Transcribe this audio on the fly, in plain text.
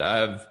I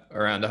have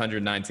around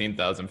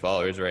 119,000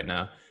 followers right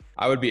now.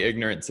 I would be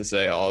ignorant to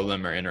say all of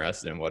them are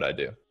interested in what I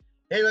do.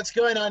 Hey, what's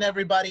going on,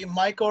 everybody?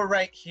 Michael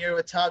right here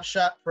with Top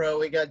Shot Pro.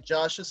 We got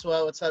Josh as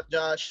well. What's up,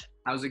 Josh?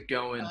 How's it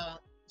going?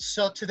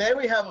 So today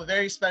we have a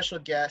very special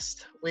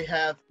guest. We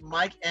have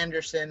Mike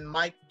Anderson,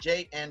 Mike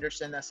J.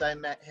 Anderson, as I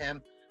met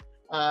him.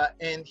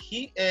 And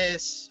he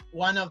is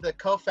one of the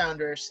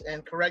co-founders,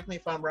 and correct me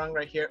if I'm wrong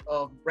right here,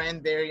 of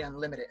Brandberry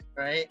Unlimited,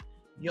 right?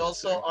 You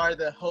also are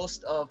the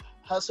host of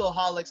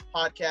Hustleaholics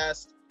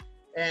podcast.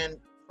 And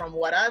from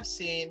what I've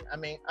seen, I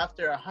mean,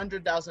 after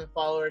 100,000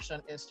 followers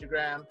on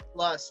Instagram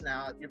plus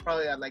now, you're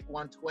probably at like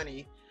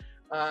 120.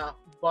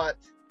 But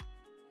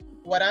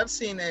what I've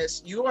seen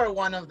is you are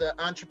one of the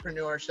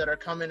entrepreneurs that are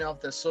coming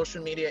off the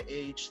social media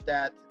age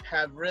that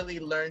have really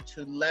learned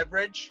to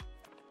leverage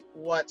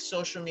what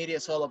social media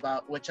is all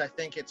about, which I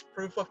think it's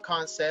proof of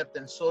concept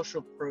and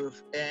social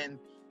proof. And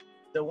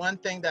the one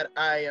thing that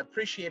I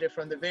appreciated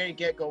from the very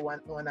get-go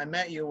when I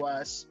met you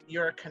was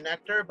you're a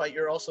connector, but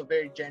you're also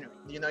very genuine.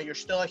 You know, you're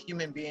still a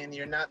human being.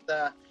 You're not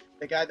the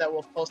guy that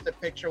will post a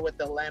picture with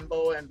the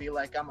Lambo and be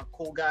like, I'm a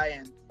cool guy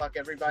and fuck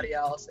everybody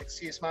else.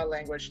 Excuse my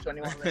language,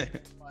 21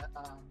 listeners. But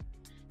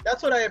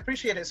that's what I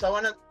appreciated. So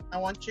I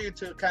want you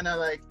to kind of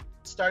like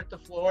start the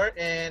floor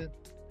and,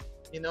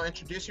 you know,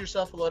 introduce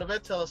yourself a little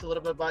bit. Tell us a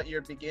little bit about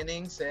your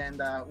beginnings,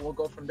 and we'll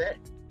go from there.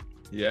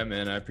 Yeah,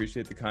 man, I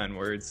appreciate the kind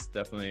words.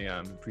 Definitely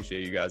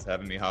appreciate you guys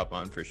having me hop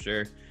on for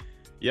sure.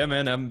 Yeah,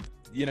 man, I'm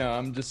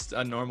just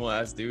a normal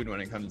ass dude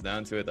when it comes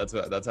down to it.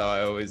 That's how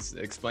I always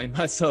explain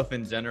myself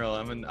in general.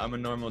 I'm a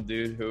normal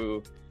dude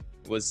who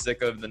was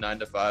sick of the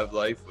 9-to-5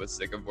 life, was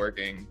sick of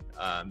working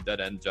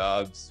dead end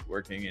jobs,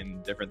 working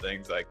in different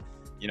things. Like,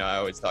 you know, I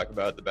always talk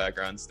about the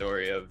background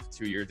story of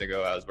 2 years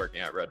ago, I was working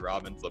at Red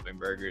Robin flipping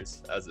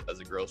burgers as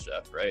a grill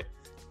chef, right?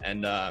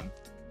 And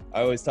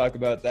I always talk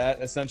about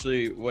that.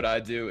 Essentially, what I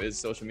do is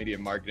social media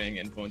marketing,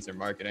 influencer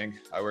marketing.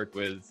 I work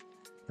with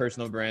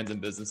personal brands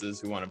and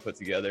businesses who want to put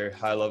together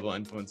high-level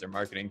influencer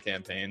marketing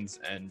campaigns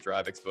and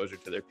drive exposure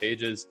to their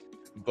pages,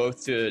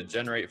 both to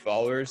generate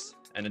followers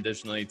and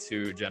additionally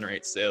to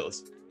generate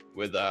sales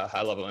with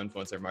high-level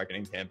influencer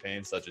marketing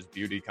campaigns such as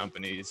beauty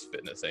companies,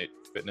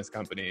 fitness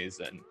companies,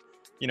 and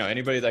you know,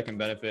 anybody that can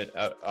benefit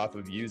off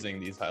of using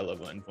these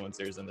high-level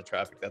influencers and the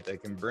traffic that they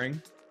can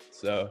bring.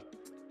 So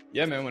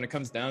yeah, man, when it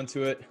comes down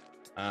to it,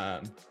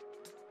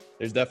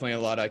 there's definitely a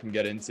lot I can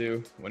get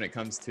into when it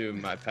comes to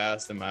my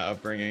past and my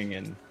upbringing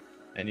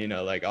and you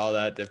know, like all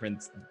that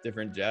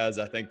different jazz.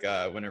 I think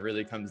when it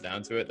really comes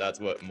down to it, that's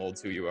what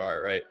molds who you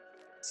are, right?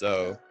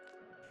 So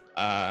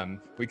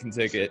we can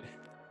take it.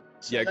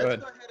 So yeah, go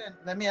ahead. Go ahead and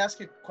let me ask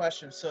you a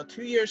question. So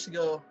 2 years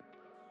ago,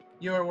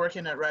 you were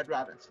working at Red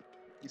Robin's,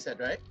 you said,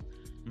 right?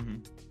 Mm-hmm.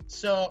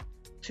 So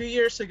 2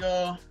 years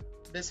ago,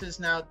 this is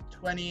now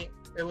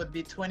it would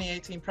be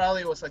 2018,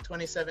 probably it was like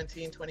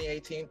 2017,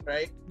 2018,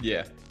 right?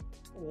 Yeah.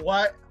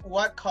 What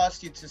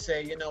caused you to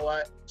say, you know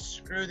what,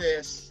 screw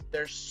this,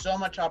 there's so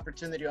much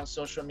opportunity on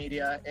social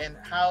media? And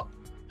how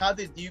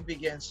did you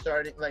begin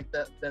starting like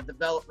the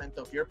development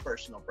of your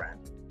personal brand?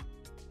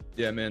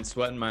 Yeah, man,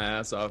 sweating my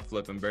ass off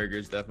flipping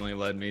burgers definitely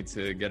led me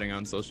to getting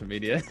on social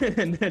media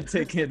and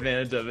taking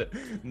advantage of it.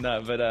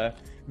 No,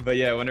 but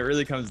yeah, when it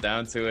really comes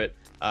down to it,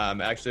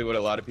 actually what a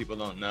lot of people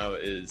don't know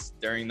is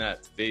during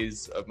that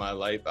phase of my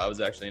life, I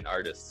was actually an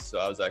artist. So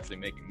I was actually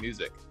making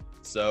music.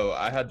 So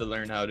I had to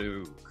learn how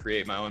to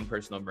create my own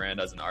personal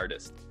brand as an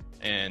artist.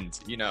 And,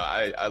 you know,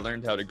 I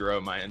learned how to grow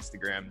my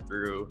Instagram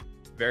through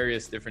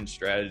various different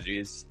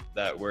strategies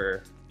that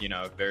were, you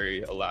know,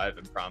 very alive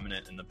and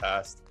prominent in the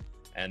past.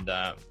 And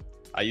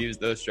I used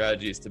those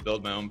strategies to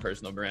build my own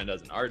personal brand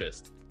as an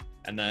artist.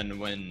 And then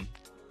when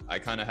I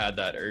kind of had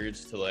that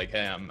urge to like,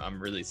 hey,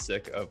 I'm really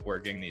sick of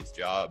working these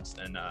jobs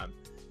and,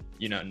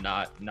 you know,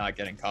 not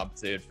getting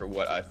compensated for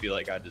what I feel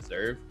like I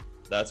deserve.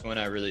 That's when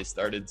I really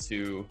started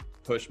to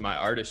push my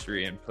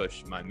artistry and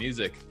push my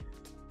music,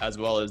 as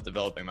well as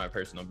developing my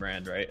personal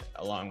brand, right?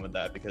 Along with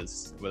that,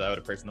 because without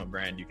a personal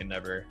brand, you can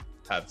never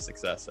have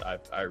success,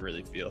 I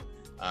really feel.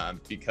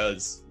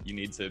 Because you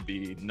need to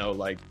be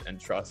liked and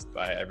trusted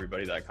by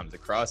everybody that comes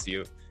across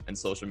you, and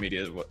social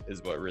media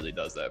is what really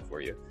does that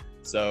for you.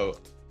 So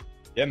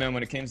yeah, man,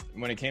 when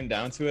it came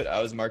down to it,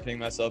 I was marketing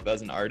myself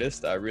as an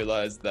artist. I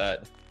realized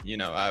that, you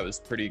know, I was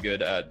pretty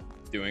good at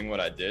doing what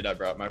I did. I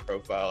brought my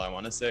profile, I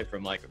want to say,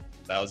 from like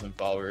 1,000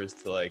 followers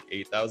to like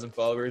 8,000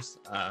 followers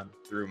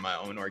through my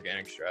own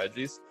organic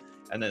strategies.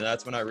 And then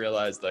that's when I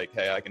realized like,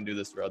 hey, I can do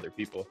this for other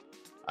people.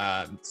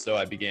 So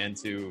I began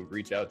to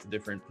reach out to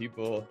different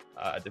people,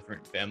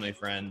 different family,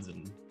 friends,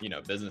 and, you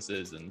know,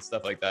 businesses and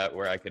stuff like that,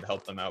 where I could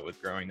help them out with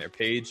growing their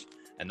page.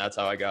 And that's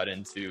how I got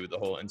into the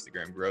whole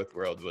Instagram growth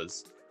world,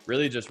 was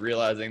really just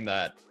realizing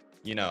that,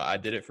 you know, I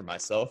did it for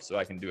myself, so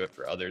I can do it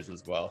for others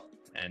as well.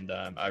 And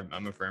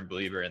I'm a firm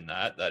believer in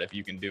that if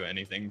you can do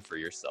anything for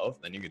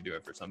yourself, then you can do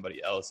it for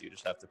somebody else. You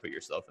just have to put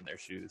yourself in their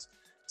shoes.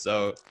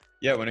 So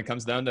yeah, when it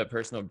comes down to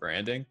personal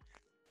branding,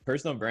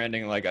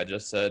 like I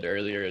just said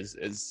earlier,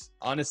 is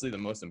honestly the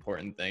most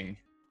important thing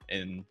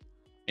in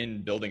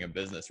building a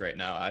business right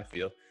now, I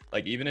feel.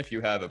 like even if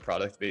you have a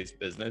product-based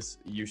business,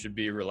 you should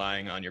be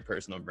relying on your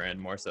personal brand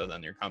more so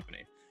than your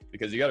company,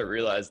 because you got to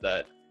realize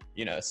that,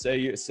 you know, say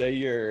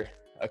you're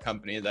a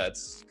company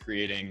that's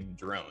creating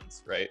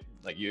drones, right?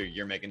 Like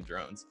you're making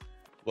drones.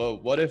 Well,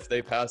 what if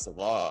they pass a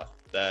law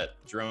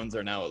that drones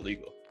are now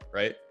illegal,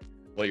 right?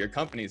 Well, your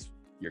company's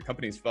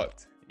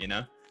fucked, you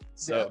know?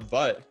 So, yeah.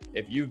 But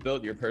if you've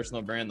built your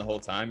personal brand the whole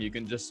time, you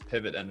can just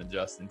pivot and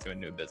adjust into a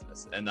new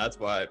business. And that's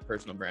why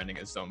personal branding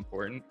is so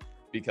important,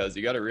 because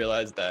you got to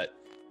realize that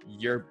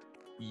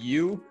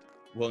you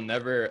will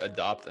never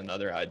adopt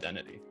another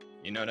identity.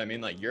 You know what I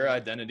mean? Like your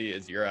identity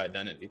is your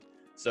identity.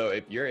 So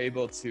if you're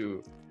able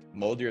to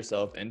mold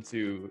yourself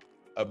into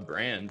a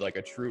brand, like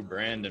a true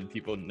brand, and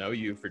people know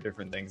you for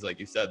different things, like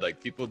you said,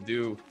 like people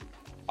do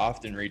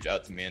often reach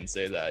out to me and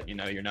say that, you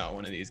know, you're not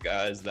one of these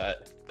guys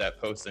that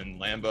posts in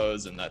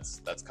Lambos and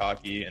that's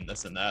cocky and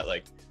this and that.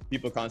 Like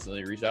people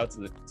constantly reach out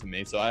to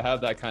me. So I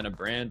have that kind of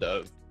brand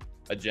of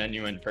a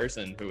genuine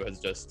person who has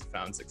just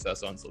found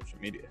success on social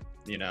media,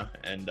 you know,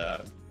 and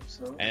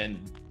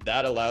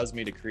that allows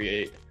me to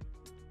create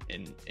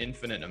an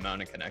infinite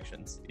amount of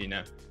connections, you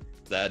know,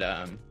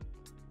 that,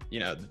 you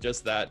know,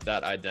 just that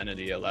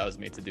identity allows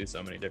me to do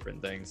so many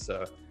different things.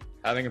 So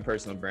having a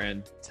personal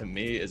brand to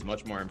me is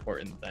much more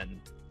important than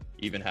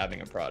even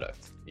having a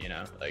product, you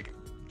know, like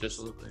just,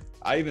 absolutely.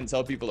 I even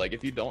tell people, like,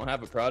 if you don't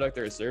have a product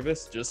or a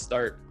service, just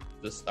start,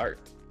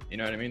 you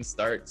know what I mean?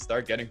 Start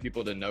getting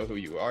people to know who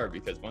you are,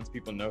 because once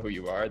people know who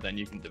you are, then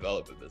you can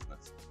develop a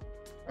business.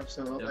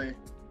 Absolutely.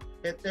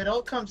 Yeah. It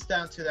all comes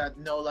down to that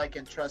know, like,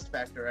 and trust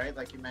factor, right?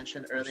 Like you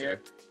mentioned earlier.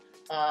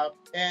 Sure.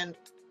 And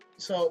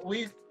so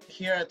we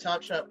here at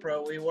Top Shot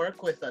Pro, we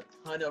work with a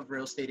ton of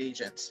real estate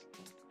agents.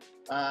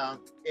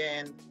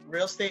 And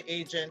real estate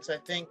agents, I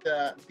think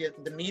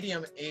the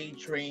medium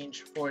age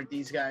range for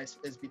these guys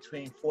is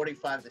between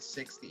 45 to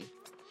 60.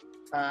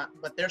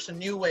 But there's a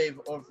new wave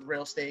of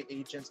real estate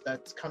agents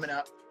that's coming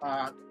up.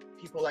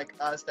 People like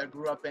us that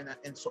grew up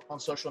on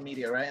social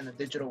media, right, in the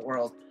digital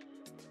world.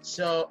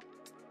 So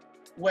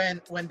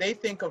when they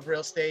think of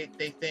real estate,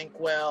 they think,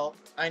 well,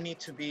 I need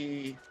to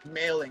be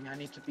mailing, I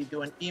need to be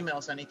doing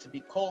emails, I need to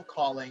be cold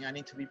calling, I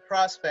need to be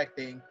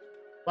prospecting.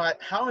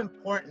 But how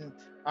important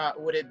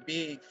would it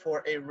be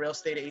for a real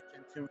estate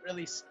agent to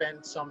really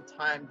spend some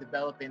time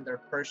developing their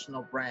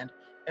personal brand?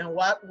 And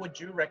what would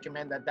you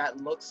recommend that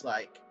looks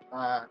like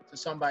to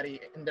somebody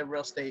in the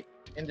real estate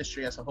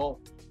industry as a whole?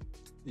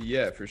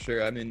 Yeah, for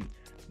sure. I mean,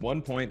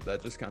 one point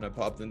that just kind of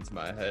popped into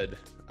my head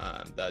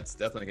that's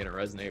definitely going to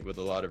resonate with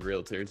a lot of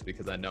realtors,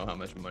 because I know how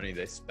much money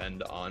they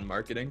spend on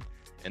marketing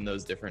and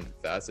those different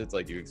facets.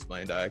 Like you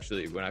explained, I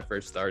actually, when I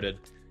first started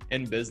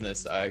in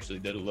business, I actually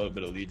did a little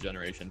bit of lead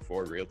generation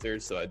for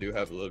realtors. So I do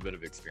have a little bit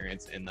of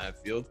experience in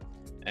that field.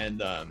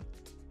 And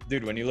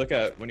dude, when you look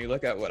at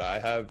what I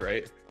have,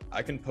 right,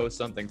 I can post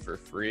something for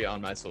free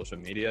on my social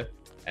media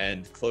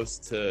and close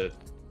to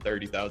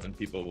 30,000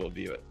 people will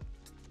view it,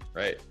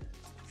 right?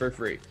 For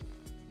free.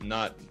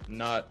 Not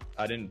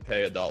I didn't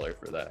pay $1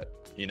 for that,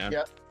 you know?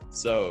 Yep.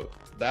 So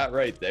that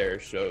right there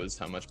shows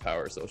how much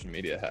power social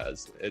media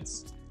has.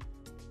 It's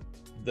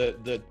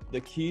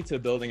the key to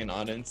building an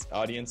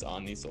audience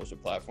on these social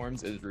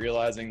platforms is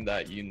realizing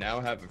that you now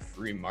have a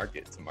free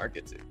market to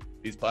market to.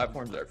 These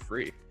platforms are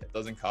free. It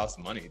doesn't cost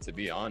money to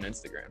be on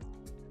Instagram.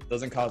 It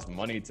doesn't cost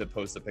money to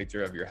post a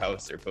picture of your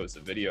house or post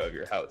a video of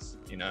your house,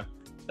 you know,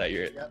 that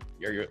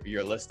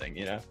you're listing,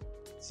 you know?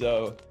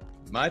 So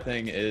my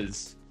thing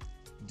is,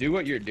 do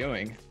what you're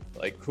doing.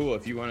 Like, cool,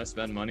 if you want to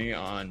spend money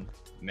on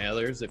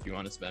mailers, if you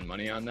want to spend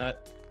money on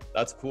that,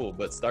 that's cool.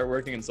 But start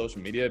working in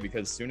social media,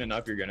 because soon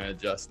enough you're going to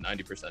adjust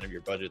 90% of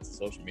your budget to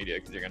social media,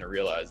 because you're going to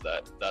realize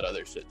that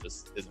other shit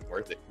just isn't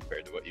worth it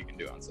compared to what you can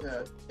do on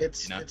social. Yeah,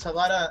 it's a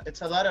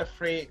lot of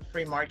free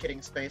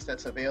marketing space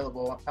that's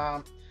available.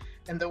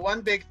 And the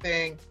one big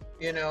thing,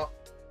 you know,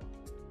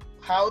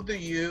 how do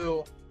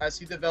you,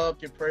 as you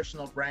develop your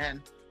personal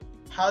brand,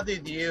 how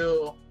did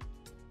you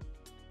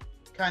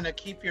kind of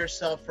keep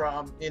yourself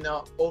from, you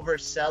know,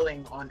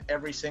 overselling on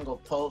every single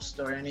post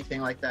or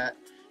anything like that?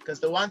 Because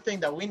the one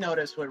thing that we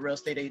notice with real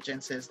estate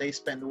agents is they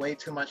spend way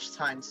too much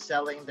time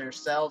selling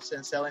themselves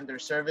and selling their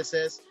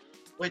services,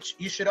 which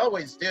you should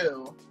always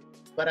do.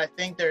 But I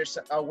think there's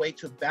a way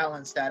to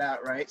balance that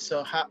out, right?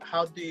 So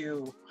how do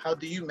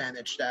you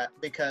manage that?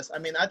 Because I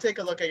mean, I take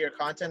a look at your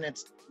content.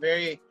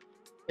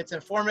 It's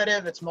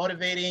informative, it's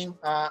motivating,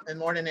 and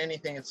more than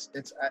anything,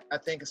 I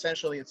think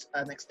essentially it's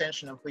an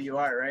extension of who you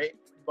are, right?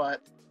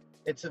 But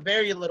it's a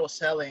very little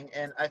selling.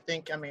 And I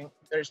think, I mean,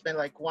 there's been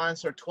like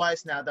once or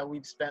twice now that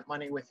we've spent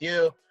money with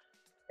you,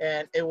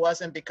 and it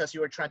wasn't because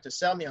you were trying to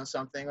sell me on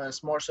something. It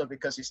was more so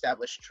because you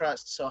established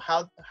trust. So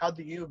how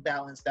do you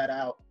balance that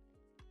out?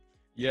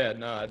 Yeah,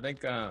 no, I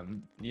think,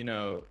 you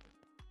know,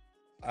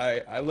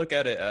 I look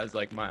at it as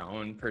like my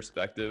own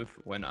perspective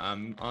when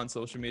I'm on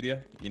social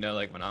media. You know,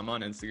 like when I'm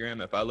on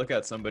Instagram, if I look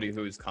at somebody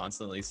who's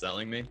constantly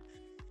selling me,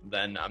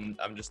 then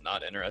I'm just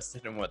not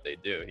interested in what they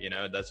do. You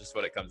know, that's just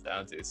what it comes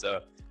down to.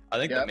 So I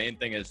think the main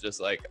thing is just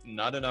like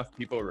not enough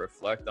people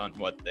reflect on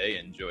what they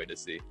enjoy to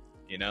see.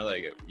 You know,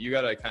 like you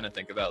got to kind of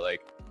think about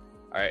like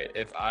all right,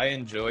 if I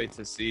enjoy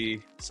to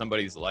see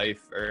somebody's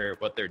life or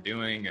what they're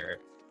doing, or,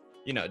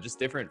 you know, just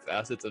different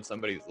facets of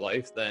somebody's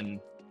life, then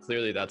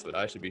clearly that's what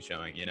I should be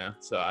showing, you know?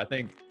 So I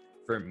think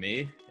for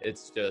me,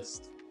 it's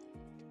just,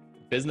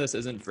 business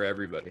isn't for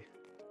everybody,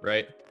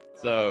 right?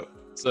 So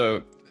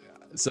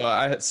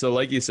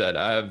like you said,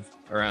 I have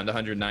around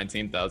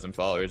 119,000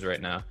 followers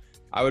right now.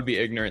 I would be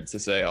ignorant to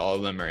say all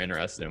of them are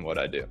interested in what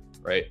I do,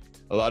 right?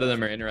 A lot of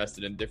them are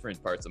interested in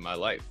different parts of my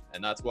life,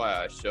 and that's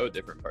why I show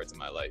different parts of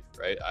my life,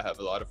 right? I have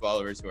a lot of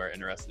followers who are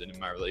interested in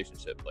my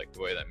relationship, like the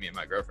way that me and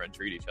my girlfriend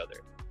treat each other.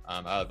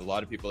 I have a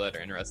lot of people that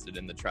are interested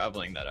in the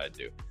traveling that I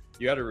do.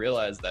 You got to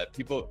realize that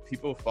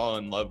people fall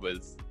in love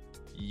with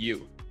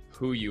you,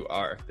 who you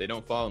are. They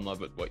don't fall in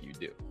love with what you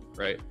do,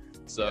 right?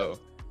 So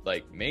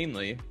like,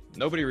 mainly,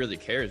 nobody really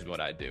cares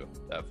what I do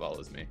that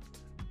follows me,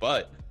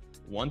 but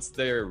once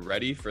they're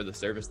ready for the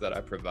service that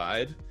I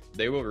provide,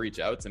 they will reach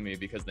out to me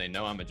because they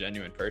know I'm a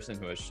genuine person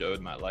who has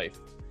showed my life.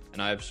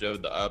 And I've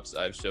showed the ups,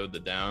 I've showed the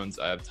downs,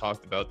 I've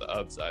talked about the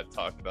ups, I've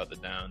talked about the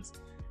downs.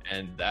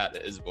 And that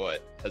is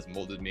what has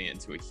molded me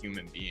into a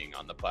human being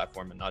on the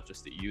platform and not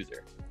just a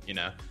user, you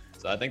know?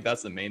 So I think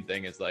that's the main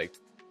thing, is like,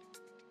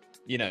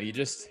 you know,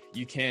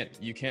 you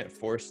can't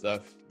force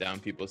stuff down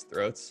people's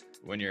throats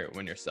when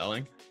you're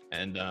selling.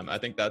 And I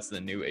think that's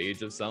the new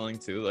age of selling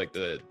too. Like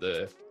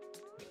the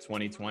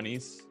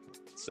 2020s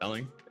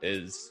selling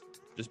is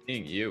just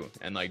being you,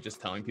 and like just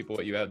telling people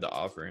what you have to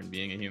offer and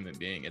being a human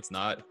being. It's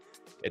not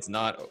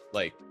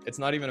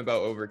even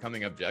about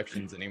overcoming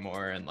objections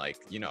anymore and, like,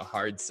 you know,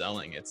 hard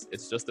selling.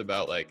 It's just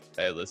about like,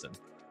 hey, listen,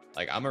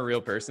 like, I'm a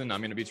real person. I'm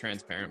going to be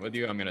transparent with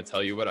you. I'm going to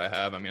tell you what I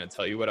have. I'm going to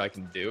tell you what I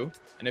can do.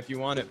 And if you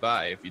want it,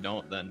 buy. If you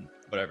don't, then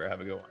whatever, have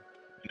a good one.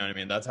 You know what I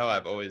mean? That's how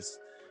I've always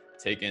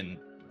taken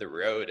the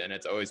road, and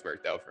it's always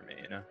worked out for me,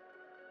 you know?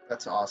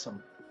 That's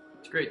awesome.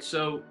 It's great.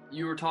 So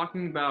you were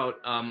talking about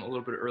a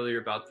little bit earlier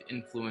about the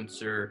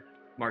influencer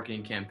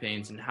marketing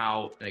campaigns and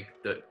how, like,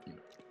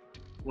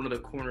 one of the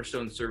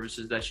cornerstone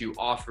services that you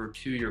offer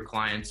to your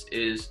clients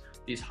is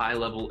these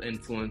high-level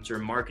influencer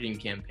marketing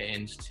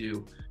campaigns to,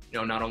 you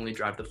know, not only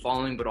drive the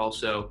following but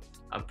also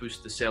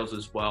boost the sales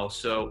as well.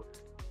 So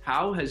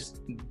how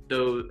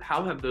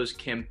have those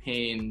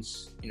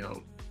campaigns, you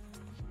know,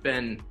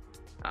 been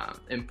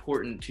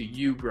important to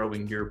you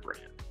growing your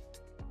brand?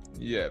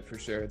 Yeah, for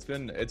sure. It's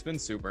been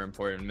super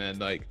important, man.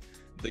 Like,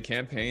 the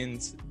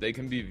campaigns, they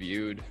can be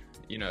viewed,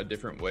 you know,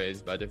 different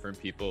ways by different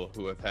people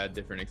who have had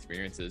different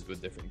experiences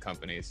with different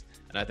companies.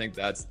 And I think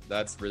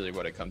that's really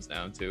what it comes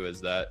down to, is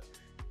that,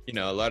 you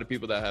know, a lot of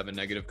people that have a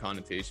negative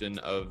connotation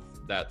of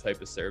that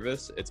type of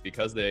service, it's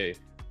because they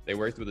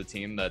worked with a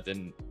team that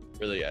didn't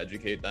really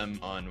educate them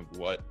on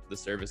what the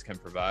service can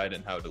provide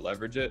and how to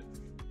leverage it,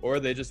 or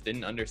they just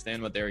didn't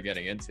understand what they were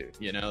getting into,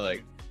 you know,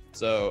 like.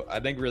 So I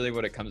think really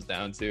what it comes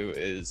down to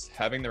is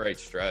having the right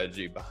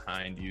strategy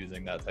behind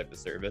using that type of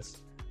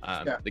service.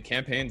 The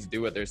campaigns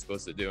do what they're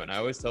supposed to do. And I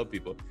always tell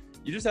people,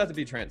 you just have to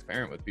be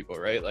transparent with people,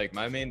 right? Like,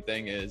 my main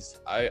thing is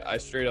I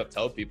straight up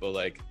tell people,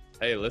 like,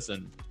 hey,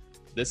 listen,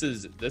 this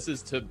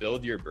is to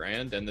build your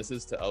brand, and this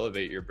is to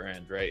elevate your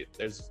brand, right?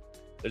 There's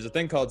a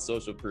thing called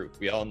social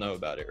proof. We all know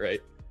about it, right?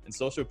 And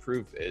social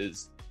proof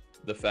is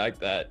the fact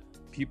that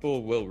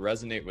people will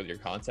resonate with your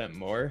content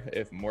more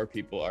if more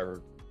people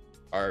are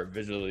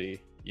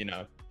visually, you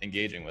know,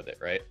 engaging with it,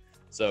 right?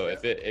 So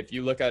if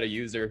you look at a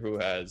user who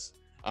has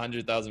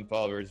 100,000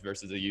 followers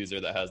versus a user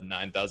that has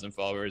 9,000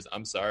 followers,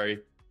 I'm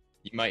sorry,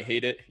 you might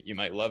hate it, you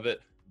might love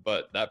it,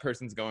 but that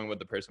person's going with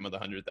the person with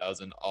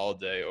 100,000 all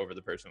day over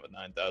the person with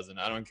 9,000.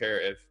 I don't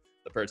care if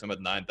the person with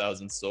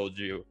 9,000 sold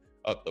you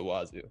up the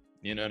wazoo.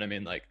 You know what I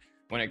mean? Like,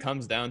 when it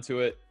comes down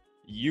to it,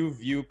 you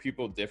view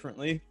people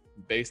differently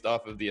based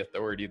off of the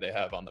authority they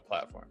have on the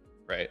platform,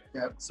 right?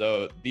 Yep.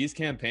 So these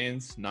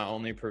campaigns not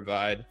only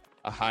provide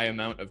a high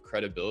amount of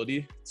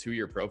credibility to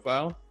your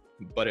profile,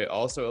 but it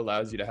also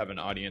allows you to have an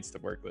audience to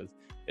work with.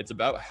 It's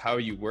about how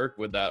you work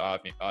with that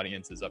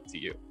audience is up to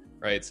you,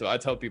 right? So I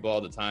tell people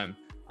all the time,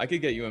 I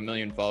could get you 1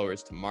 million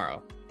followers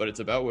tomorrow, but it's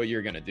about what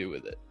you're going to do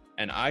with it.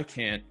 And I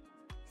can't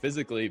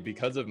physically,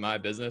 because of my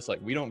business, like,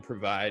 we don't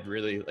provide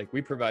really, like,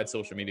 we provide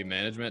social media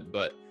management,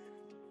 but,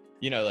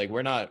 you know, like,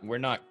 we're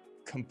not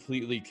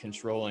completely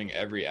controlling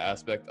every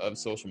aspect of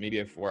social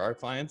media for our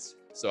clients.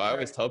 So I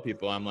always tell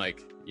people, I'm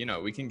like, you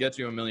know, we can get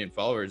you 1 million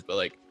followers, but,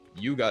 like,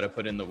 you got to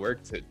put in the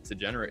work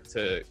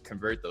to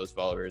convert those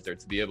followers, or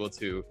to be able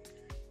to,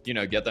 you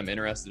know, get them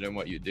interested in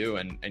what you do.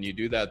 And you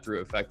do that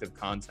through effective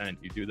content.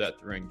 You do that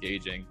through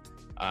engaging.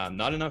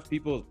 Not enough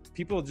people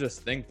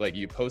just think, like,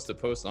 you post a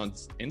post on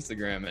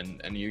Instagram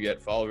and you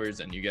get followers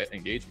and you get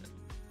engagement.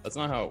 That's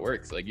not how it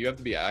works. Like, you have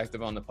to be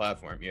active on the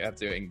platform. You have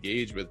to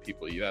engage with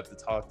people. You have to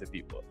talk to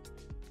people.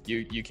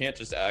 You can't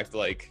just act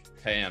like,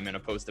 hey, I'm going to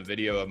post a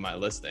video of my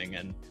listing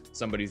and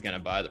somebody's going to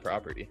buy the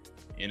property,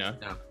 you know?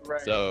 Yeah.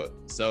 Right.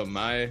 So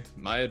my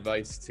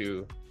advice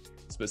to,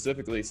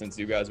 specifically since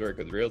you guys work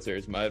with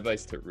realtors, my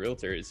advice to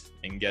realtors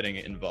in getting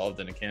involved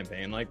in a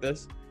campaign like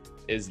this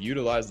is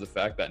utilize the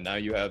fact that now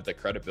you have the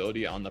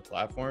credibility on the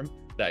platform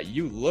that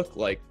you look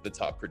like the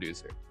top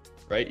producer,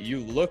 right? You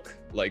look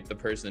like the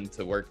person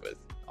to work with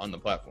on the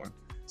platform.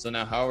 So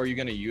now how are you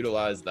going to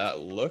utilize that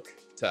look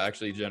to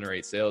actually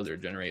generate sales or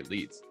generate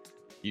leads?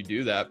 You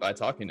do that by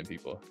talking to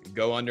people.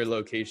 Go under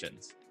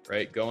locations,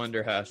 right? Go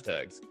under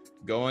hashtags,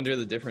 go under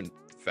the different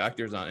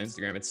factors on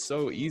Instagram. It's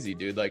so easy,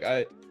 dude. Like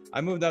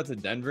I moved out to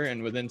Denver,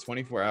 and within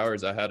 24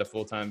 hours, I had a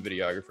full-time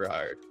videographer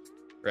hired,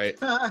 right?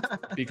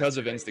 Because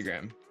of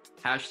Instagram.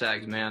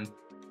 Hashtags, man.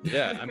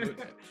 Yeah,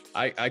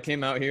 I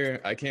came out here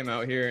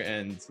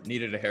and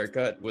needed a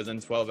haircut. Within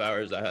 12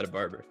 hours, I had a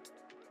barber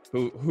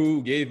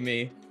who gave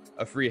me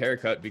a free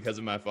haircut because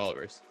of my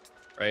followers,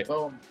 right?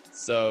 Boom.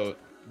 So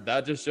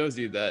that just shows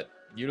you that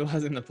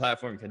utilizing the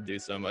platform can do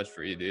so much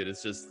for you, dude.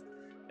 It's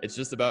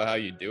just about how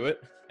you do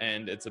it,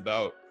 and it's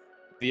about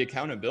the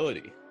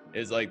accountability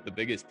is like the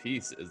biggest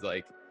piece. Is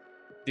like,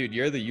 dude,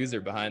 you're the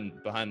user behind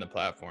the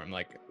platform.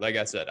 Like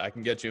I said, I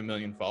can get you 1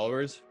 million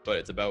followers, but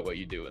it's about what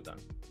you do with them,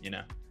 you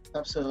know?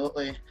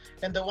 Absolutely.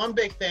 And the one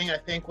big thing I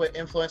think with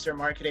influencer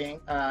marketing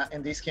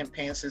and these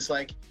campaigns is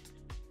like,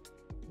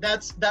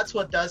 that's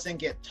what doesn't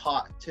get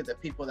taught to the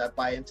people that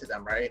buy into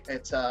them, right?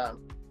 It's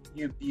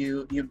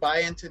you buy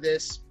into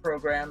this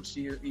programs,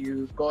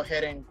 you go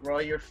ahead and grow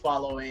your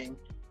following,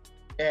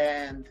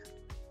 and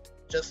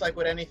just like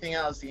with anything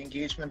else, the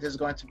engagement is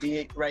going to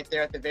be right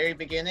there at the very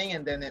beginning,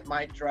 and then it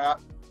might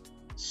drop.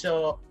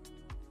 So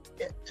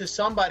to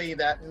somebody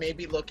that may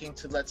be looking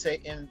to, let's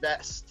say,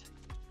 invest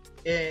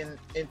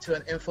into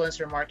an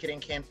influencer marketing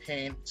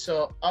campaign.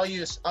 So I'll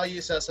use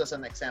us as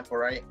an example,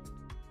 right?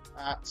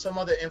 Some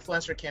of the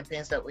influencer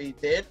campaigns that we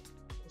did,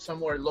 some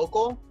were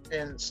local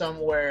and some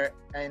were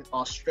in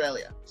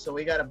Australia. So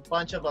we got a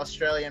bunch of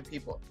Australian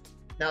people.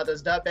 Now,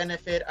 does that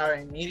benefit our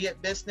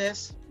immediate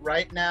business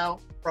right now?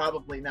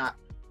 Probably not.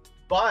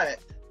 But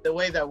the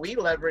way that we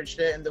leveraged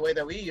it and the way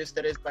that we used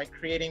it is by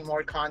creating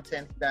more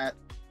content that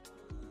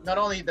not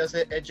only does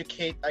it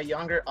educate a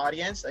younger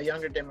audience, a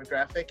younger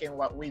demographic in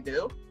what we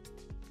do,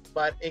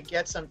 but it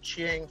gets them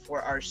cheering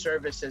for our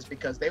services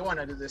because they want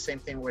to do the same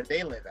thing where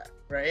they live at,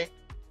 right?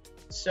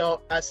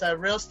 So as a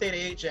real estate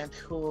agent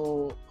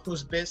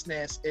whose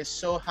business is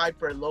so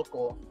hyper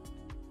local,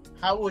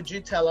 how would you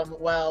tell them,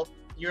 well,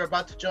 you're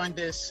about to join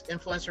this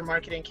influencer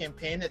marketing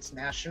campaign, it's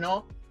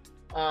national,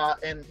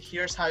 and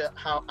here's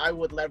how I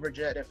would leverage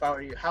it if I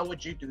were you. How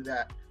would you do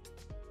that?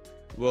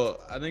 Well,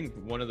 I think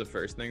one of the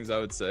first things I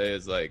would say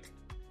is like,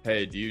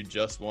 hey, do you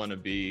just want to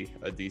be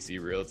a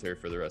DC realtor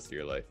for the rest of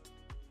your life,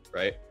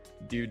 right?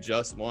 Do you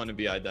just want to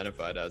be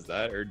identified as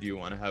that, or do you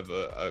want to have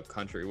a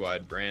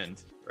countrywide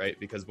brand, right?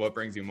 Because what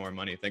brings you more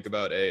money? Think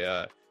about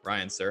a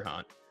Ryan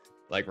Serhant.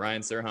 Like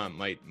Ryan Serhant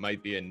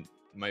might be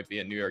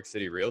a New York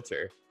City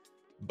realtor,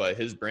 but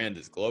his brand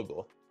is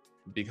global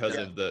because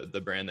of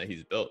the brand that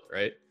he's built,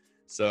 right?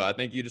 So I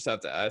think you just have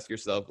to ask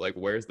yourself, like,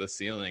 where's the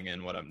ceiling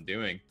in what I'm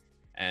doing?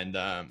 And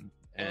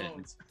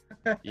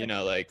you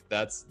know, like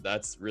that's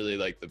really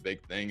like the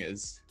big thing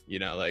is, you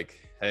know,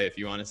 like, hey, if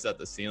you want to set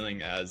the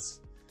ceiling as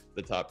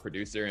the top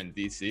producer in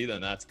DC,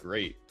 then that's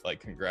great. Like,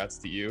 congrats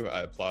to you.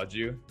 I applaud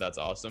you. That's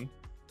awesome.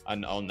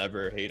 And I'll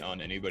never hate on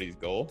anybody's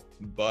goal.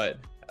 But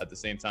at the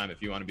same time,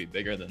 if you want to be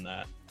bigger than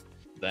that,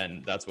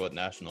 then that's what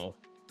national,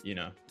 you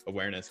know,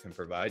 awareness can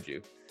provide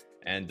you.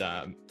 And,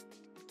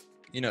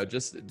 you know,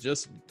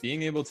 just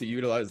being able to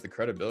utilize the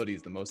credibility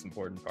is the most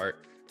important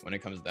part when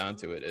it comes down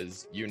to it.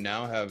 Is you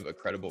now have a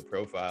credible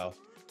profile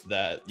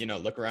that, you know,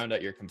 look around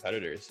at your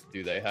competitors.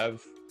 Do they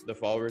have the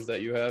followers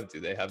that you have? Do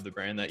they have the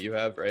brand that you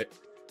have, right?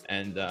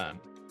 And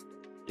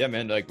yeah,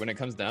 man, like when it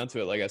comes down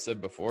to it, like I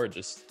said before,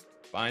 just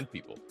find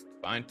people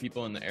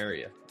in the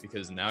area,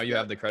 because now you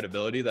have the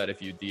credibility that if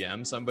you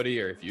DM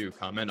somebody or if you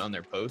comment on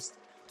their post,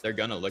 they're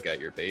gonna look at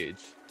your page.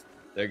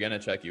 They're gonna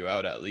check you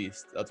out at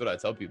least. That's what I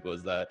tell people,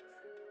 is that,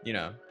 you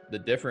know, the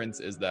difference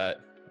is that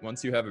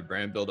once you have a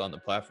brand built on the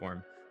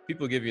platform,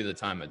 people give you the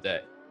time of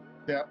day.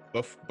 Yeah.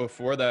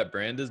 Before that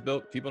brand is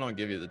built, people don't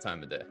give you the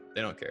time of day.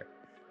 They don't care.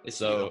 It's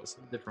so it's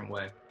a different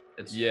way.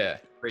 It's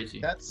crazy.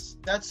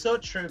 That's so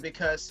true,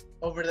 because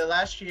over the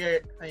last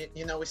year,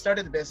 you know, we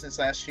started the business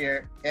last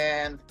year,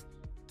 and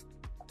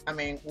I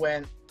mean,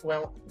 when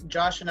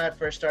Josh and I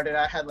first started,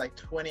 I had like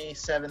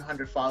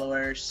 2,700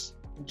 followers.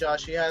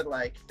 Josh, you had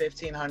like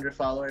 1,500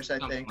 followers,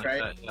 I think, like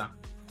right? That, yeah.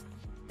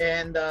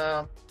 And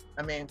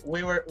I mean,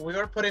 we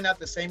were putting out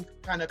the same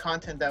kind of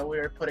content that we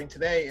were putting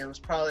today. It was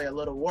probably a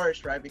little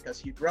worse, right?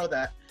 Because you grow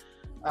that.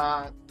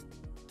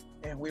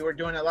 And we were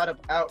doing a lot of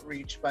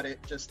outreach, but it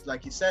just,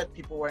 like you said,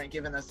 people weren't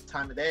giving us the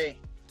time of day.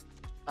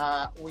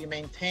 We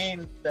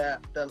maintained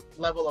the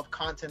level of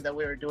content that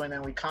we were doing,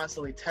 and we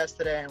constantly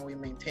tested it, and we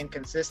maintained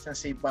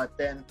consistency. But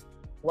then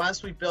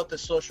once we built the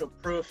social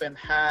proof and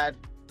had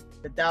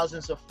the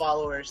thousands of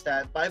followers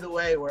that, by the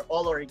way, were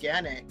all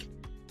organic,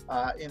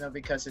 you know,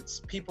 because it's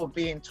people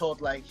being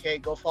told like, hey,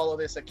 go follow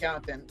this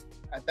account. And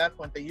at that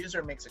point, the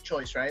user makes a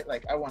choice, right?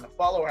 Like, I want to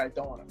follow or I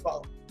don't want to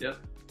follow. Yep.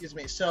 Excuse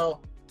me. So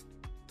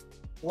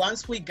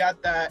once we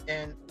got that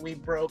and we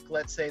broke,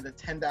 let's say, the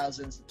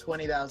 10,000s, the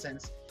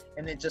 20,000s,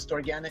 and it just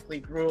organically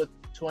grew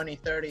 20,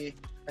 30,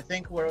 I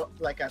think we're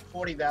like at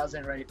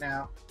 40,000 right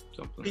now.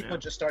 Something, people yeah.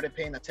 just started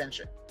paying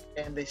attention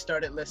and they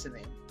started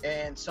listening.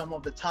 And some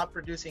of the top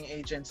producing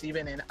agents,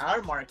 even in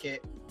our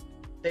market,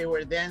 they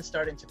were then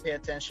starting to pay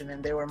attention,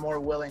 and they were more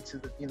willing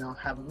to, you know,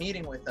 have a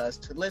meeting with us,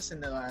 to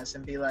listen to us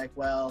and be like,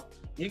 well,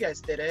 you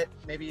guys did it,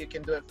 maybe you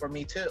can do it for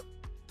me too.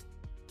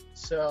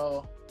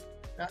 So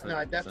no,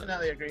 I 100%.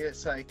 definitely agree.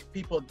 It's like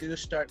people do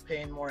start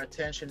paying more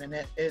attention, and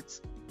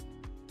it's,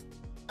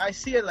 I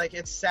see it like,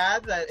 it's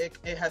sad that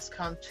it has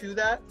come to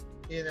that,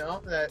 you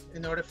know, that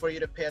in order for you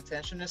to pay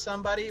attention to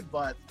somebody,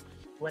 but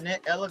when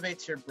it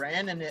elevates your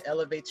brand and it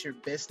elevates your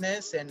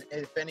business, and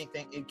if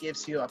anything, it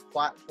gives you a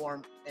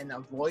platform and a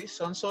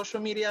voice on social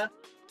media,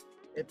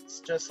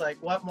 it's just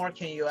like, what more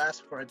can you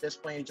ask for? At this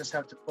point, you just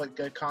have to put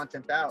good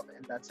content out,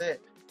 and that's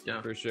it.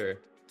 Yeah. For sure.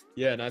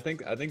 Yeah, and I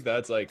think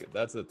that's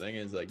the thing,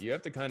 is like, you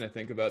have to kind of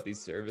think about these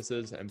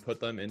services and put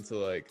them into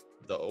like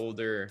the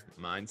older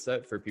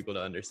mindset for people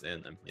to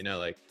understand them. You know,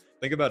 like,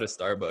 think about a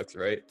Starbucks,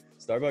 right?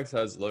 Starbucks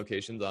has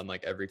locations on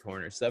like every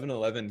corner.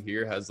 7-Eleven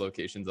here has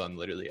locations on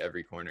literally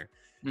every corner.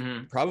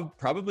 Mm-hmm.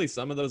 Probably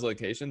some of those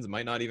locations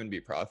might not even be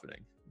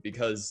profiting,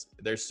 because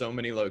there's so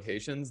many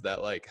locations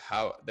that, like,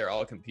 how they're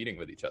all competing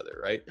with each other,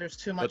 right? There's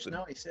too much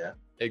noise. Yeah.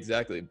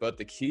 Exactly. But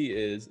the key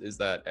is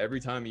that every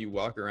time you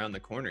walk around the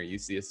corner, you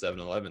see a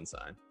 7-Eleven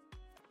sign.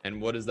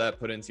 And what does that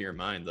put into your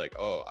mind? Like,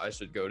 oh, I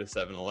should go to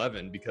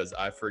 7-Eleven because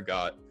I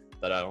forgot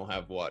that I don't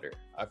have water.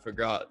 I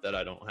forgot that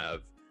I don't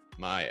have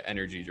my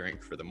energy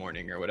drink for the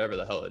morning, or whatever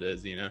the hell it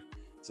is, you know?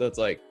 So it's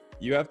like,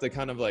 you have to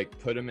kind of like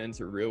put them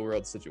into real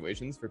world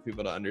situations for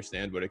people to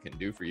understand what it can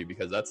do for you,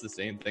 because that's the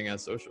same thing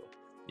as social.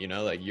 You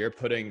know, like, you're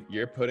putting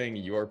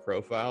your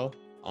profile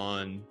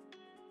on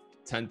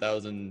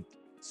 10,000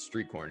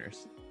 street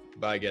corners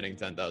by getting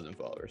 10,000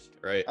 followers,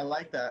 right? I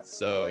like that.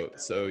 So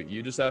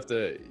you just have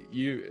to,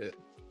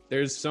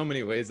 there's so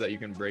many ways that you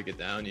can break it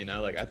down, you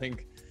know? Like, I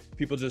think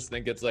people just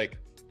think it's like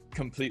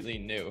completely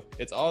new.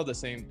 It's all the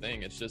same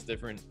thing. It's just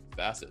different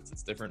facets.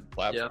 It's different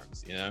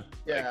platforms, you know?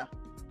 Yeah. Like,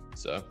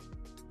 so.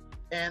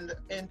 And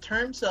in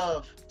terms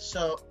of,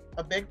 so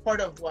a big part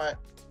of what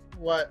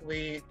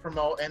we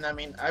promote, and I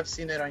mean, I've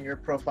seen it on your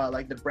profile,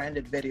 like the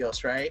branded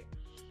videos, right?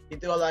 You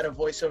do a lot of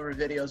voiceover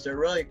videos. They're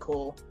really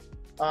cool.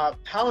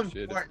 How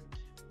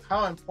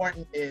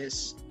important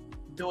is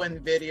doing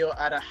video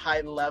at a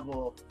high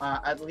level,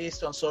 at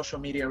least on social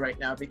media right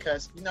now?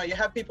 Because, you know, you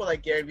have people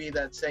like Gary Vee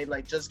that say,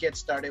 like, just get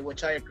started,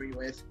 which I agree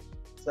with.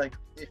 It's like,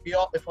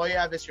 if all you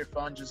have is your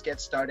phone, just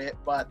get started.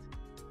 But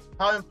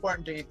how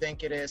important do you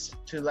think it is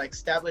to like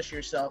establish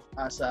yourself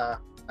as a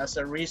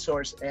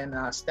resource and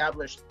an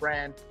established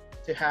brand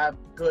to have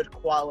good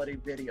quality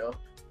video?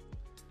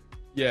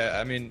 Yeah,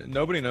 I mean,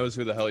 nobody knows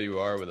who the hell you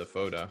are with a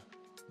photo.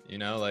 You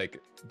know, like,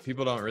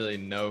 people don't really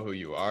know who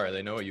you are.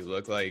 They know what you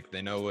look like.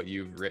 They know what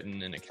you've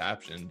written in a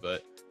caption,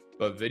 but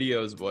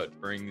video is what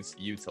brings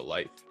you to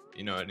life.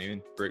 You know what I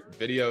mean?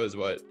 Video is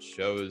what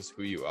shows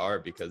who you are,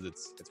 because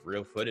it's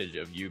real footage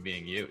of you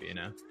being you, you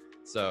know?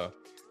 So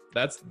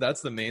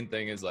that's the main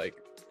thing, is like,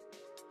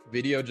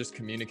 video just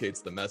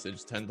communicates the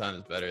message 10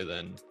 times better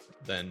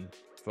than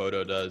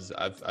photo does.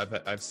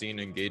 I've seen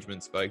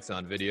engagement spikes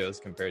on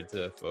videos compared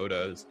to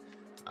photos.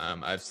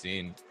 I've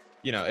seen,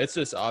 you know, it's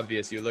just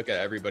obvious. You look at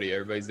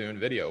everybody's doing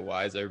video.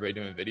 Why is everybody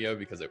doing video?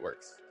 Because it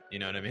works. You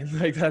know what I mean?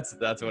 Like, that's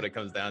what it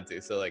comes down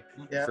to. So like,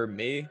 Yeah. For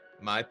me,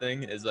 my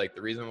thing is like,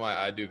 the reason why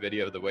I do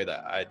video the way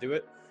that I do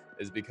it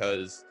is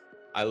because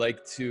I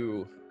like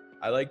to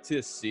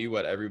see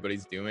what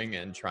everybody's doing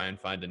and try and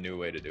find a new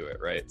way to do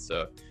it, right?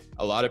 So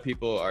a lot of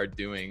people are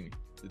doing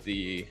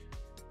the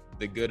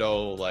good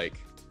old, like,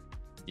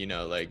 you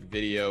know, like,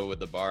 video with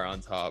the bar on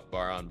top,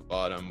 bar on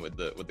bottom, with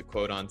the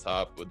quote on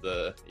top, with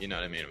the, you know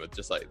what I mean, with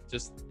just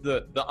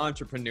the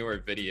entrepreneur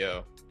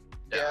video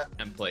Yeah.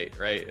 template,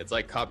 right? It's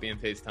like copy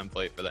and paste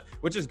template for that,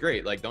 which is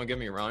great. Like, don't get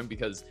me wrong,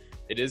 because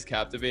it is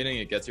captivating.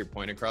 It gets your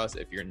point across.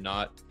 If you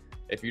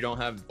don't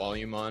have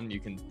volume on, you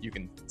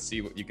can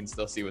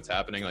still see what's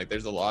happening. Like,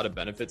 there's a lot of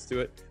benefits to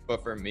it.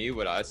 But for me,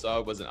 what I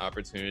saw was an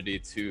opportunity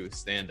to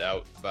stand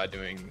out by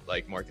doing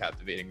like more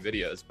captivating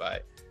videos,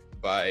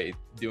 by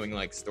doing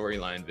like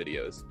storyline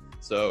videos.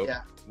 So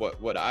Yeah.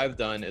 what I've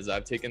done is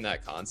I've taken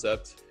that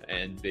concept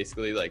and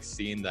basically like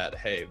seen that,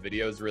 hey,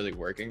 video is really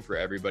working for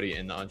everybody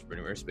in the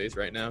entrepreneur space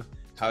right now.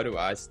 How do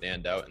I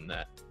stand out in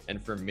that? And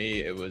for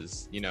me, it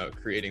was, you know,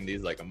 creating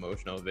these like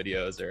emotional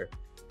videos, or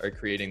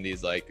creating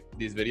these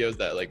videos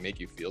that like make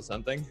you feel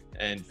something.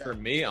 And for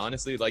me,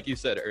 honestly, like you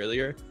said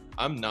earlier,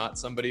 I'm not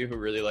somebody who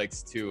really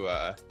likes to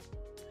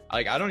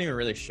like, I don't even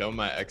really show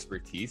my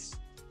expertise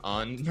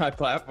on my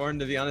platform,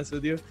 to be honest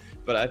with you.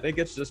 But I think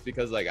it's just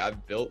because like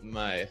I've built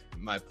my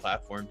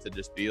platform to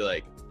just be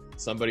like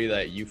somebody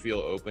that you feel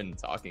open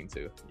talking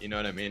to, you know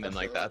what I mean? And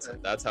like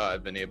that's how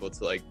I've been able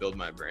to like build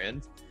my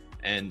brand.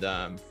 And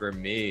for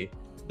me,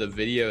 the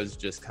videos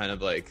just kind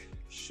of like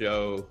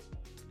show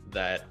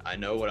that I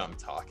know what I'm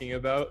talking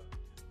about,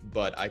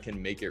 but I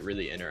can make it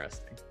really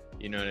interesting.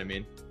 You know what I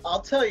mean?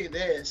 I'll tell you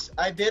this.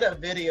 I did a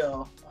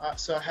video.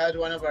 So I had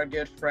one of our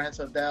good friends,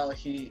 Adele.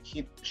 He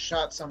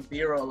shot some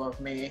B-roll of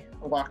me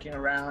walking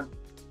around,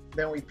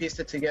 then we pieced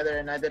it together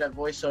and I did a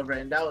voiceover,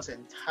 and that was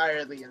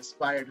entirely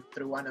inspired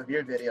through one of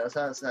your videos.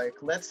 I was like,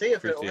 let's see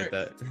if Appreciate it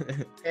works.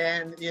 that.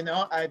 And you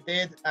know, I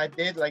did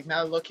like,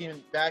 now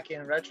looking back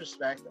in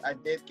retrospect, I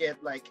did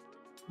get like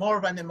more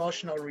of an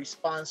emotional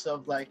response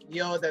of like,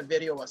 yo, that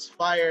video was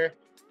fire.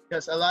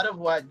 Because a lot of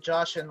what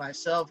Josh and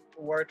myself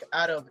work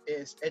out of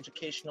is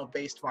educational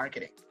based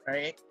marketing,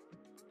 right?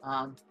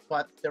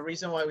 But the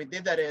reason why we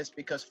did that is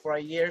because for a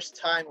year's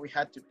time, we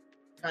had to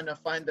kind of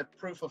find the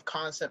proof of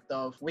concept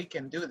of, we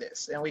can do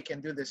this and we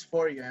can do this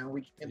for you,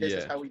 and this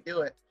is how we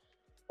do it.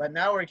 But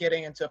now we're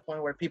getting into a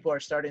point where people are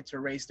starting to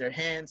raise their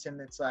hands,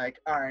 and it's like,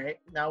 all right,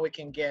 now we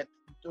can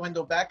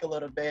dwindle back a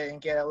little bit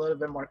and get a little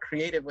bit more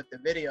creative with the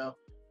video.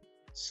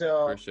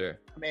 So For sure.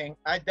 I mean,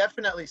 I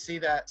definitely see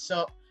that.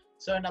 So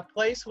in a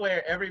place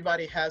where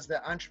everybody has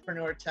the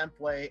entrepreneur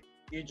template,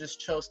 you just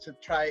chose to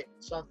try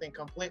something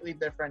completely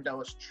different that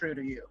was true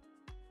to you.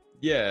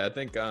 Yeah, I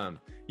think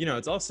you know,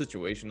 it's all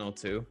situational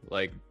too.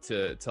 Like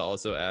to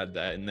also add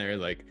that in there,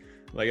 like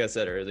I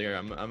said earlier,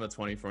 I'm a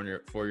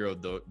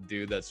 24-year-old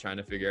dude that's trying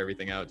to figure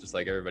everything out just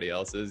like everybody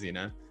else is, you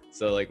know.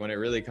 So like when it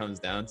really comes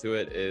down to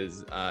it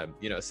is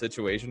you know,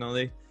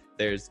 situationally,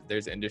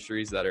 there's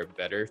industries that are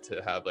better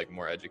to have like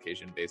more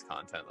education-based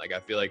content. Like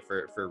I feel like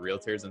for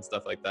realtors and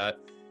stuff like that,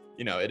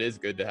 you know, it is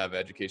good to have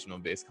educational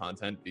based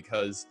content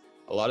because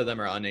a lot of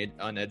them are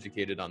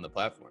uneducated on the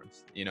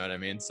platforms. You know what I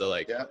mean? So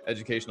like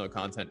educational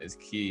content is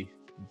key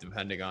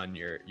depending on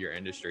your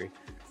industry.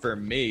 For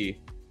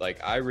me, like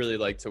I really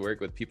like to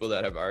work with people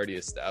that have already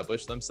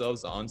established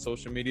themselves on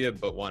social media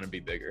but want to be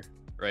bigger,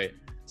 right?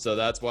 So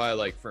that's why,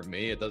 like for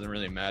me, it doesn't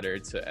really matter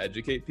to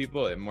educate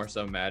people. It more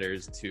so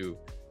matters to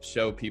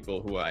show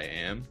people who I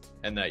am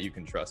and that you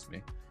can trust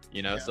me.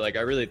 You know, so like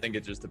I really think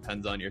it just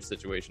depends on your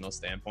situational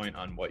standpoint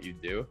on what you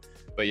do.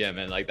 But yeah,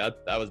 man, like that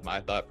was my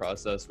thought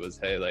process was,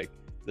 hey, like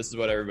this is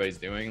what everybody's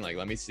doing. Like,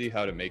 let me see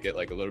how to make it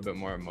like a little bit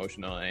more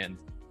emotional. And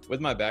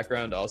with my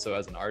background also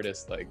as an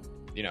artist, like,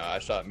 you know, I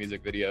shot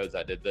music videos,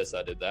 I did this,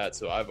 I did that.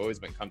 So I've always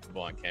been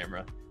comfortable on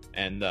camera.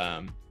 And,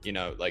 you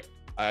know, like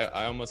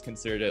I almost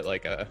considered it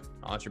like a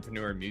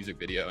entrepreneur music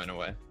video in a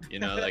way, you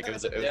know, like it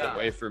was a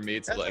way for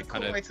me to That's like a cool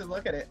kind of way to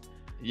look at it.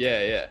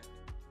 Yeah.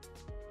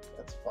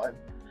 That's fun.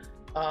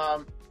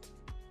 All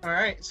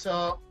right.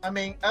 So, I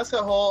mean, as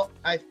a whole,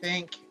 I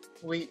think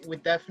we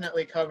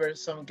definitely covered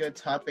some good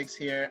topics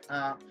here.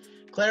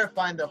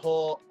 Clarifying the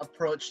whole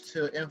approach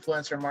to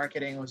influencer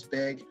marketing was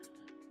big.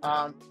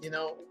 You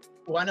know,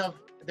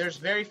 there's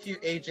very few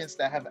agents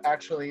that have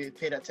actually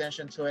paid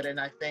attention to it. And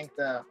I think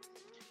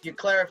you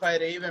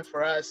clarified it even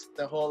for us,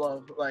 the whole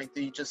of like,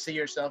 do you just see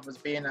yourself as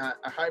being a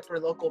hyper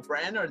local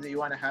brand, or do you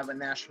want to have a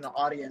national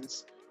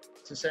audience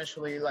to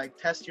essentially like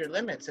test your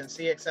limits and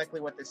see exactly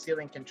what the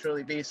ceiling can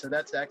truly be? So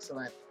that's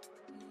excellent.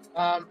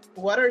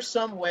 What are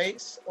some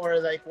ways, or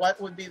like what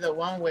would be the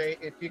one way,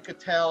 if you could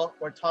tell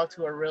or talk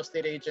to a real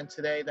estate agent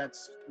today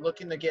that's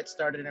looking to get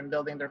started in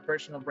building their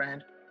personal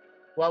brand,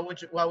 what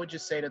would you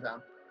say to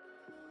them?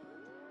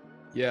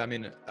 Yeah, I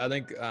mean, I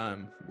think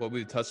what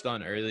we touched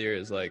on earlier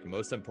is like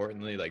most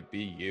importantly, like be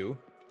you,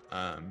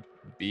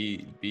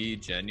 be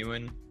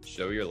genuine,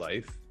 show your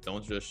life.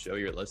 Don't just show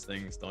your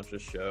listings. Don't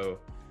just show,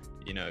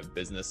 you know,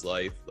 business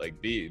life.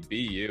 Like be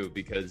you,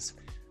 because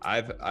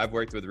I've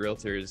worked with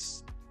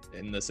realtors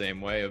in the same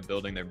way of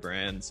building their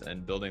brands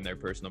and building their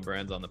personal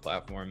brands on the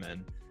platform,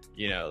 and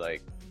you know,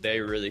 like they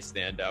really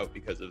stand out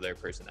because of their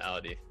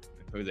personality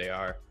and who they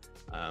are.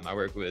 I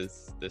work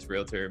with this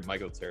realtor,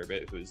 Michael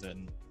Turbot, who's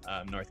in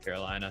North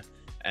Carolina,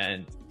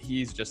 and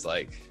he's just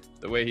like,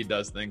 the way he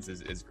does things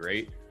is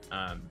great.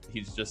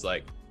 He's just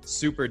like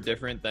super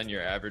different than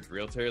your average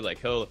realtor.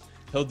 Like he'll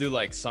do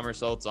like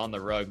somersaults on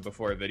the rug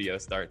before a video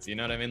starts. You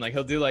know what I mean? Like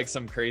he'll do like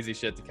some crazy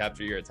shit to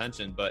capture your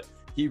attention, but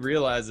he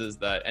realizes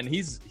that, and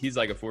he's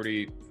like a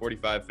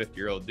 45,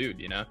 50-year-old dude,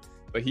 you know,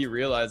 but he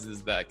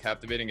realizes that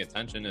captivating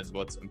attention is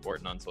what's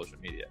important on social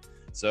media.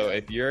 So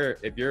if you're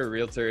a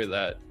realtor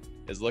that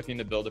is looking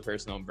to build a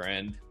personal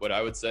brand, what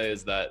I would say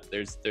is that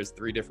there's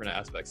 3 different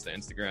aspects to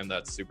Instagram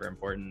that's super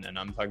important. And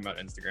I'm talking about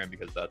Instagram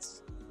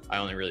because I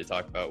only really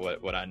talk about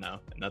what I know,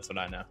 and that's what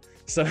I know.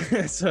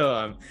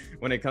 So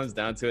when it comes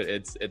down to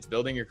it, it's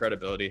building your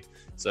credibility.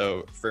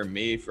 So for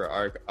me, for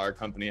our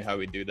company, how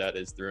we do that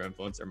is through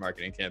influencer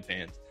marketing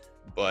campaigns.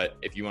 But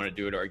if you want to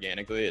do it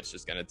organically, it's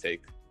just going to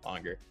take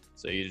longer.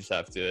 So you just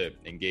have to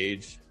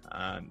engage.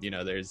 You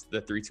know, there's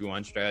the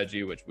 3-2-1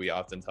 strategy, which we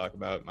often talk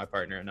about, my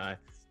partner and I.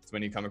 It's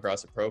when you come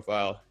across a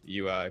profile,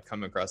 you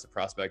come across a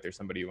prospect or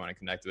somebody you want to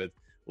connect with,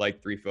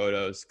 like 3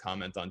 photos,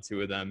 comment on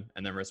 2 of them,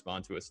 and then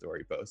respond to a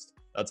story post.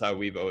 That's how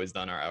we've always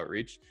done our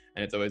outreach,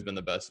 and it's always been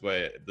the best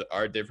way.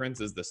 Our difference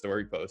is the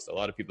story post. A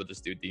lot of people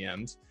just do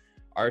DMs.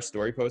 Our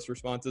story post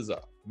responses,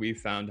 we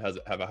found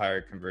have a higher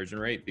conversion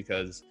rate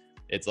because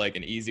it's like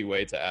an easy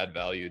way to add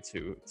value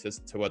to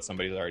what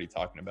somebody's already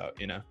talking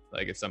about. You know,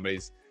 like if somebody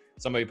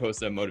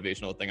posted a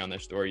motivational thing on their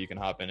story, you can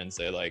hop in and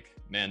say like,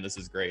 man, this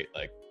is great.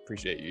 Like,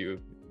 appreciate you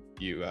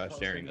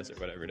sharing this or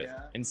whatever it is.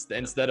 Yeah.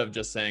 Instead of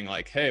just saying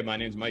like, hey, my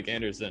name's Mike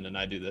Anderson and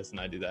I do this and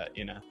I do that,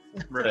 you know.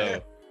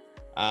 Right.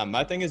 So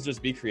my thing is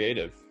just be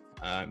creative.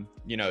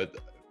 You know,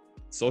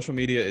 social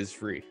media is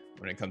free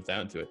when it comes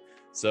down to it.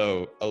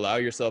 So allow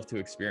yourself to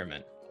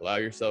experiment, allow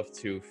yourself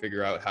to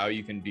figure out how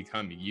you can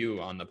become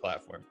you on the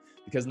platform,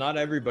 because not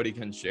everybody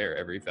can share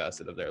every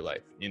facet of their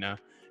life, you know?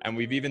 And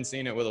we've even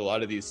seen it with a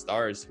lot of these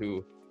stars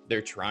who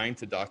they're trying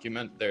to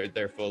document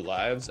their full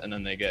lives, and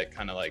then they get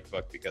kind of like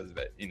fucked because of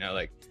it, you know?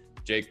 Like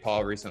Jake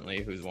Paul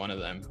recently, who's one of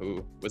them,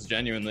 who was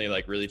genuinely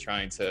like really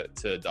trying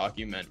to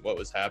document what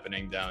was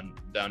happening down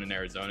in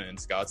Arizona in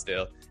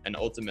Scottsdale, and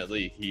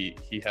ultimately he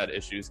had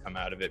issues come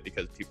out of it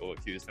because people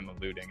accused him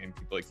of looting and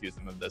people accused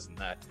him of this and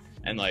that.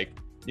 And like,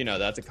 you know,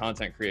 that's a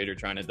content creator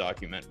trying to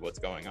document what's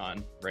going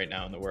on right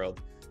now in the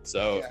world.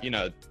 So, Yeah. you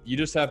know, you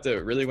just have to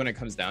really, when it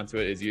comes down to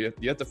it, is you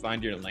have to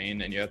find your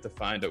lane, and you have to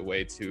find a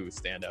way to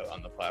stand out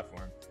on the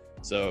platform.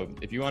 So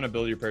if you want to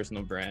build your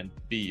personal brand,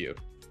 be you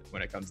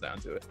when it comes down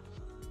to it.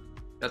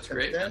 That's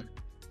great, man.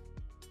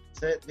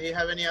 So, do you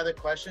have any other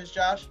questions,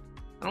 Josh?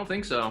 I don't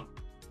think so.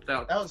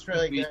 That was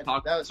really We good.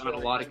 talked That was about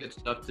really a lot of good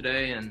stuff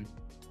today, and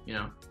you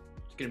know,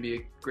 it's gonna be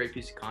a great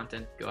piece of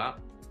content to go out.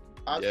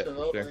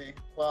 Absolutely. Yeah, for sure.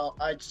 Well,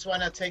 I just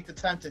want to take the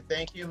time to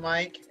thank you,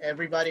 Mike,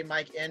 everybody,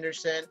 Mike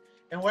Anderson.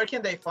 And where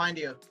can they find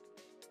you?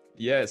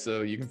 Yeah,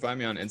 so you can find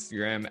me on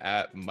Instagram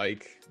at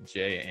Mike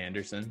J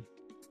Anderson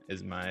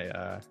is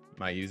my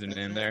my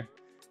username there.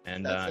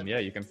 And yeah,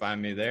 you can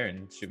find me there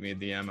and shoot me a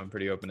DM. I'm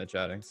pretty open to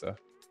chatting, so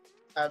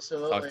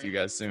Absolutely. talk to you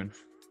guys soon.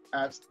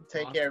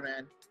 Take care,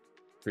 man.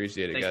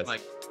 Appreciate it, Thanks,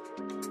 guys.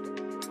 Mike.